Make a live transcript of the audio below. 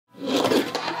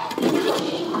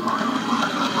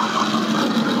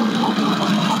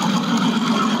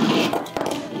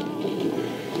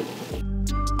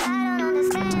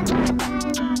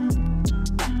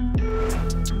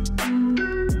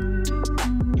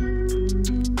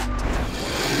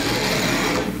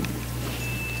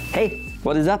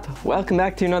What is up? Welcome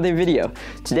back to another video.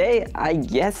 Today, I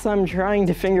guess I'm trying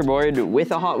to fingerboard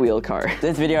with a Hot Wheel car.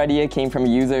 This video idea came from a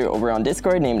user over on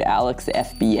Discord named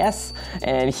AlexFBS,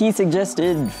 and he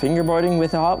suggested fingerboarding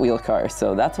with a Hot Wheel car,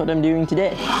 so that's what I'm doing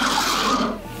today.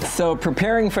 So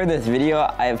preparing for this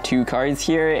video, I have two cars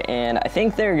here, and I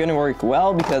think they're gonna work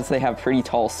well because they have pretty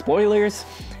tall spoilers,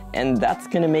 and that's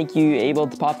gonna make you able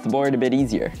to pop the board a bit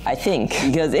easier, I think.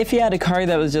 Because if you had a car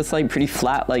that was just like pretty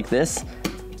flat like this,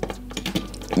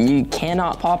 you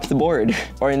cannot pop the board,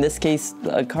 or in this case,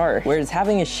 a car. Whereas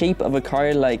having a shape of a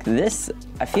car like this,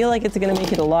 I feel like it's gonna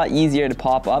make it a lot easier to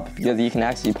pop up because you can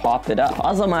actually pop it up.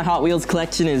 Also, my Hot Wheels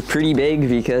collection is pretty big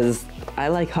because I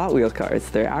like Hot Wheel cars.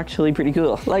 They're actually pretty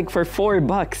cool. Like for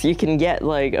 $4, you can get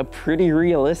like a pretty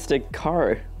realistic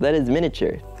car that is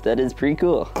miniature. That is pretty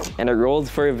cool, and it rolls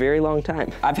for a very long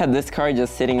time. I've had this car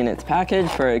just sitting in its package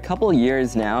for a couple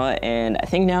years now, and I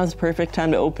think now is the perfect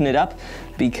time to open it up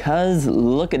because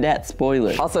look at that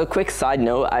spoiler. Also, a quick side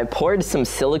note, I poured some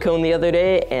silicone the other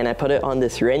day and I put it on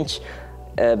this wrench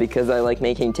because I like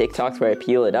making TikToks where I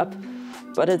peel it up.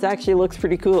 But it actually looks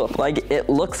pretty cool. Like, it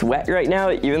looks wet right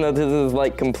now, even though this is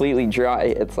like completely dry.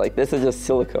 It's like, this is just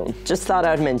silicone. Just thought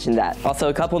I'd mention that. Also,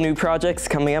 a couple new projects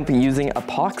coming up using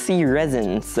epoxy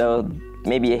resin. So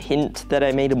maybe a hint that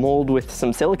I made a mold with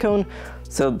some silicone.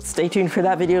 So stay tuned for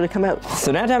that video to come out.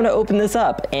 So now time to open this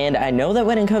up. And I know that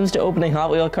when it comes to opening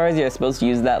Hot Wheel cars, you're supposed to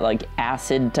use that like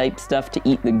acid type stuff to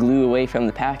eat the glue away from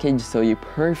the package. So you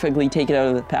perfectly take it out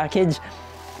of the package.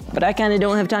 But I kind of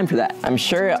don't have time for that. I'm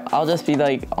sure I'll just be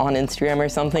like on Instagram or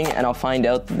something and I'll find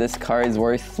out that this car is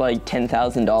worth like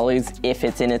 $10,000 if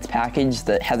it's in its package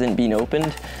that hasn't been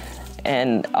opened.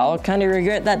 And I'll kind of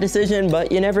regret that decision,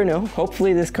 but you never know.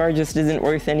 Hopefully this car just isn't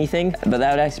worth anything, but that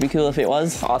would actually be cool if it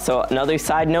was. Also, another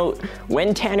side note,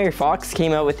 when Tanner Fox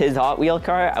came out with his Hot Wheel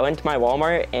car, I went to my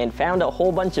Walmart and found a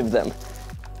whole bunch of them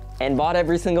and bought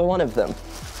every single one of them.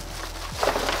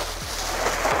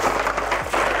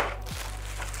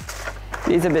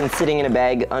 These have been sitting in a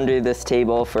bag under this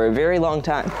table for a very long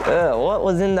time. What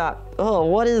was in that? Oh,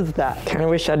 what is that? Kind of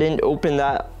wish I didn't open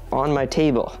that on my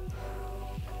table.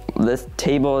 This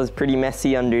table is pretty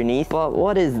messy underneath. But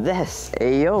what is this?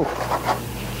 Ayo.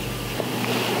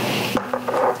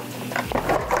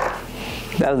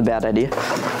 That was a bad idea.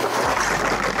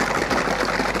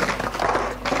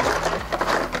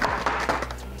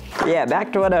 Yeah,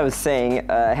 back to what I was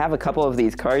saying. I have a couple of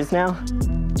these cars now.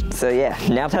 So yeah,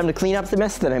 now time to clean up the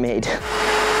mess that I made.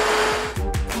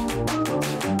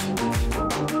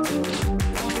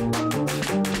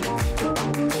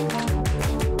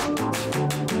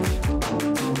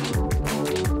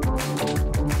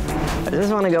 I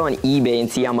just want to go on eBay and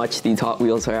see how much these Hot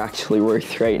Wheels are actually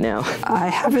worth right now. I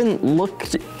haven't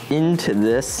looked into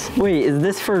this. Wait, is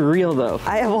this for real though?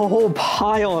 I have a whole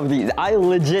pile of these. I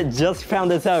legit just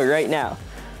found this out right now.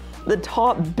 The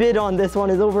top bid on this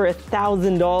one is over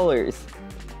 $1,000.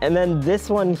 And then this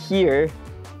one here,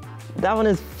 that one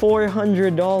is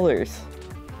 $400.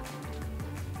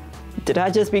 Did I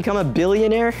just become a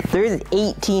billionaire? There's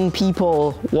 18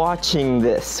 people watching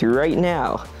this right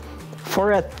now for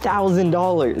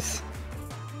 $1,000.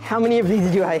 How many of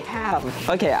these do I have?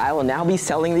 Okay, I will now be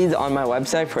selling these on my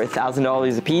website for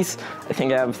 $1,000 a piece. I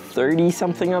think I have 30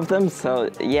 something of them, so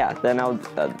yeah, then I'll make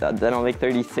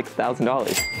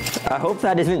 $36,000. I hope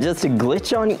that isn't just a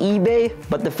glitch on eBay,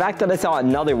 but the fact that I saw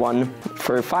another one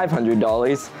for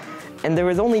 $500 and there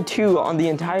was only two on the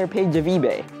entire page of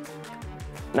eBay.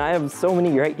 And I have so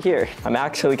many right here. I'm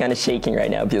actually kind of shaking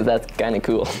right now because that's kind of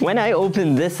cool. When I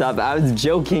opened this up, I was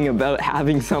joking about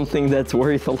having something that's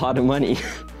worth a lot of money.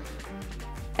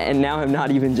 And now I'm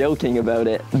not even joking about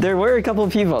it. There were a couple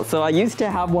of people. So I used to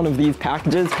have one of these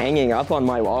packages hanging up on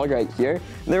my wall right here.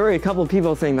 There were a couple of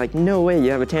people saying like, no way,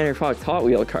 you have a Tanner Fox Hot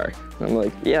Wheel car. And I'm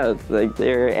like, yeah, like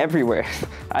they're everywhere.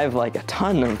 I have like a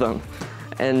ton of them.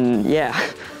 And yeah,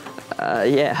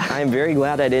 I'm very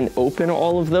glad I didn't open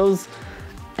all of those.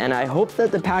 And I hope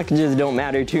that the packages don't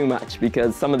matter too much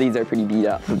because some of these are pretty beat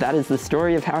up. But that is the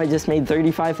story of how I just made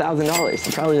 $35,000.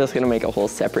 I'm probably just gonna make a whole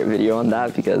separate video on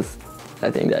that because I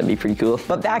think that'd be pretty cool.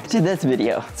 But back to this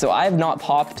video. So I have not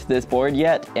popped this board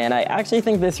yet, and I actually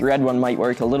think this red one might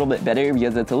work a little bit better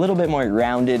because it's a little bit more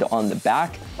rounded on the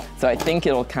back. So I think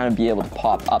it'll kind of be able to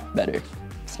pop up better.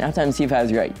 So now time to see if I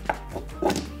was right.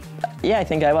 Yeah, I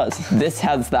think I was. This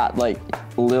has that like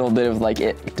little bit of like,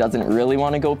 it doesn't really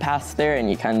want to go past there and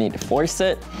you kind of need to force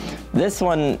it. This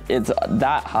one is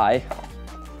that high.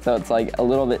 So it's like a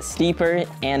little bit steeper,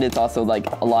 and it's also like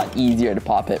a lot easier to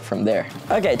pop it from there.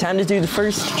 Okay, time to do the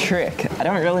first trick. I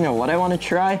don't really know what I want to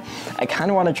try. I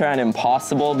kind of want to try an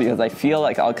impossible because I feel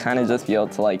like I'll kind of just be able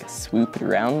to like swoop it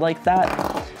around like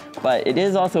that. But it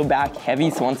is also back heavy,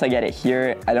 so once I get it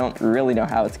here, I don't really know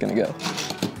how it's gonna go.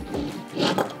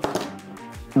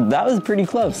 That was pretty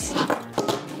close.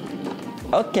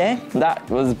 Okay, that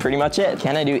was pretty much it.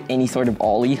 Can I do any sort of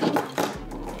ollie?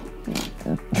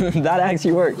 That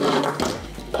actually worked.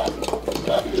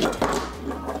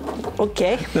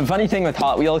 Okay. The funny thing with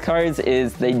Hot Wheel cars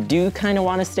is they do kind of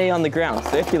want to stay on the ground.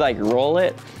 So if you like roll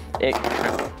it,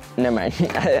 never mind,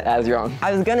 I was wrong.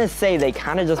 I was gonna say they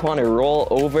kind of just want to roll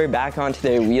over back onto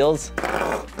their wheels,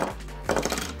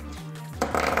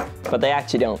 but they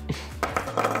actually don't.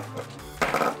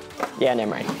 Yeah,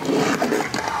 never mind.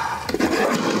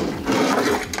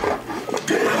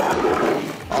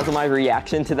 Also, my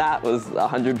reaction to that was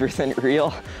 100%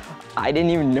 real. I didn't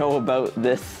even know about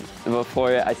this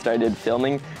before I started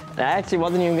filming. And I actually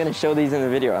wasn't even gonna show these in the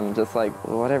video. I'm just like,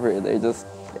 whatever, they're just,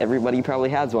 everybody probably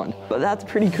has one. But that's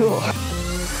pretty cool.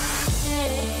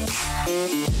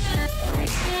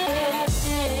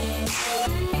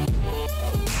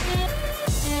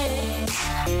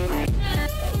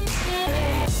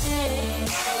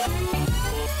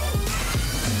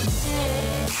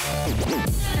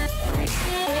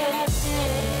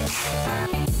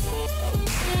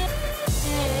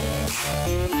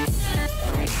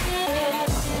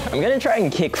 I'm gonna try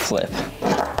and kick flip.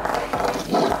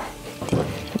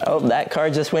 Oh, that car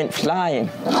just went flying.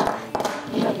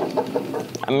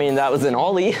 I mean, that was an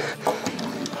ollie.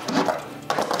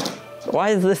 Why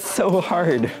is this so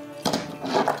hard?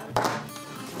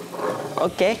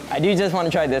 Okay, I do just want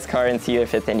to try this car and see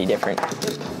if it's any different.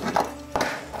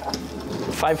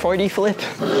 540 flip.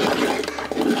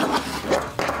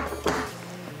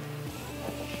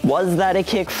 Was that a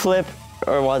kick flip?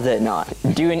 Or was it not?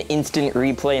 Do an instant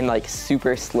replay in like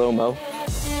super slow-mo.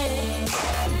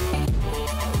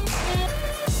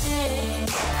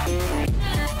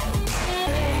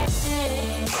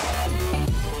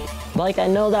 Like, I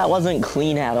know that wasn't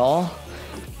clean at all,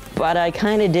 but I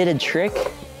kind of did a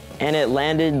trick and it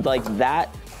landed like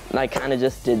that, and I kind of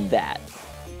just did that.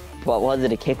 But was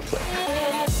it a kickflip?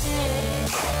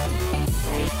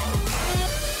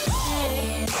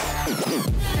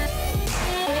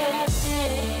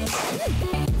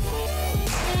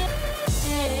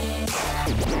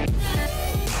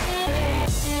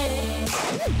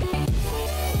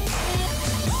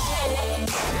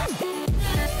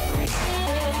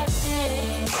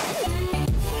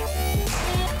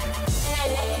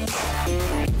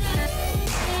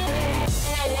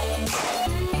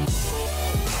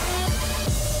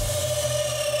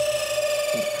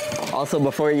 Also,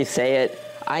 before you say it,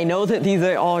 I know that these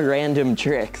are all random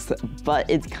tricks, but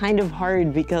it's kind of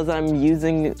hard because I'm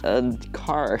using a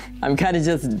car. I'm kind of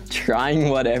just trying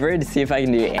whatever to see if I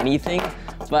can do anything,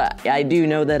 but I do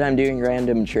know that I'm doing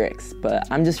random tricks, but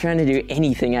I'm just trying to do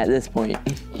anything at this point.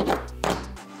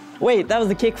 Wait, that was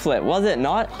a kickflip, was it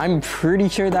not? I'm pretty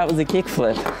sure that was a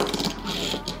kickflip.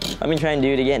 Let me try and do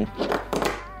it again.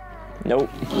 Nope.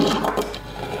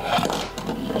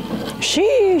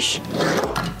 Sheesh!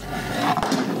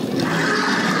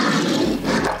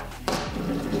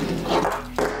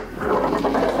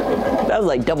 That was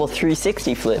like double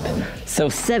 360 flip. So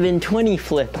 720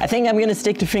 flip. I think I'm gonna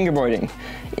stick to fingerboarding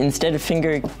instead of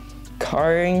finger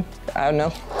carring. I don't know.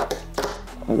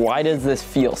 Why does this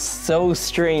feel so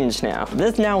strange now?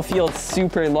 This now feels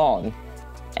super long.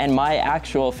 And my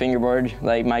actual fingerboard,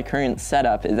 like my current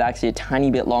setup, is actually a tiny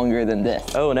bit longer than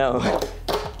this. Oh no.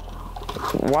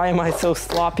 Why am I so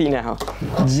sloppy now?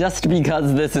 Just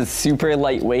because this is super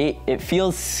lightweight, it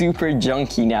feels super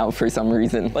junky now for some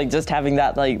reason. Like just having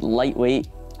that like lightweight,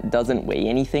 doesn't weigh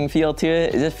anything feel to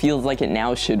it, it just feels like it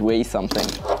now should weigh something.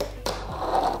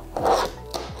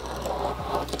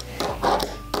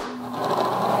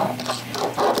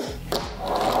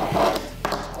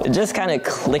 It just kind of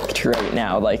clicked right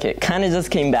now, like it kind of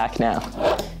just came back now.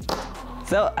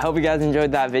 So, I hope you guys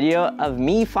enjoyed that video of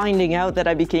me finding out that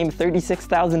I became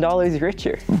 $36,000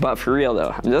 richer. But for real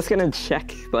though, I'm just gonna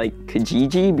check like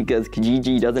Kijiji because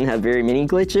Kijiji doesn't have very many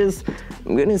glitches.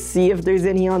 I'm gonna see if there's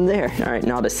any on there. All right,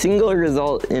 not a single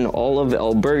result in all of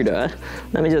Alberta.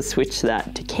 Let me just switch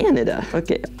that to Canada.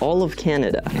 Okay, all of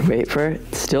Canada. Wait for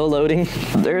it, still loading.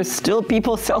 There's still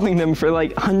people selling them for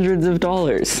like hundreds of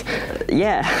dollars.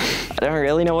 Yeah, I don't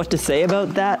really know what to say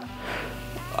about that.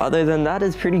 Other than that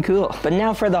is pretty cool. But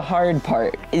now for the hard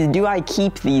part, is do I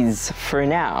keep these for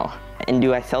now? And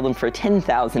do I sell them for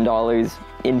 $10,000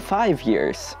 in 5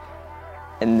 years?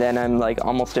 and then I'm like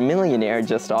almost a millionaire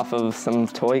just off of some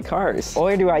toy cars?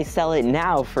 Or do I sell it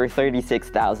now for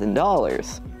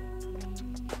 $36,000?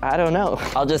 I don't know.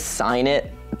 I'll just sign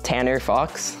it Tanner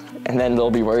Fox, and then they'll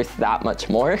be worth that much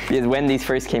more. Because when these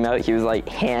first came out, he was like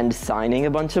hand signing a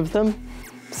bunch of them.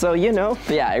 So, you know.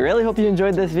 But yeah, I really hope you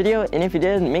enjoyed this video, and if you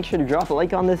did, make sure to drop a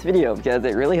like on this video because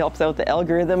it really helps out the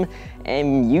algorithm,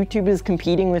 and YouTube is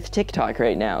competing with TikTok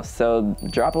right now, so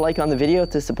drop a like on the video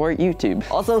to support YouTube.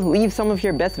 Also, leave some of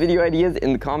your best video ideas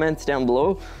in the comments down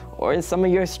below, or some of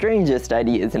your strangest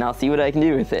ideas, and I'll see what I can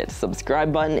do with it.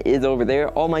 Subscribe button is over there.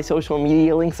 All my social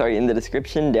media links are in the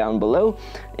description down below,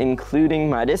 including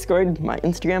my Discord, my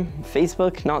Instagram,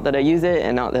 Facebook, not that I use it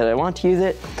and not that I want to use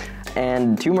it,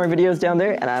 and 2 more videos down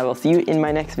there, and I will see you in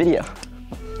my next video.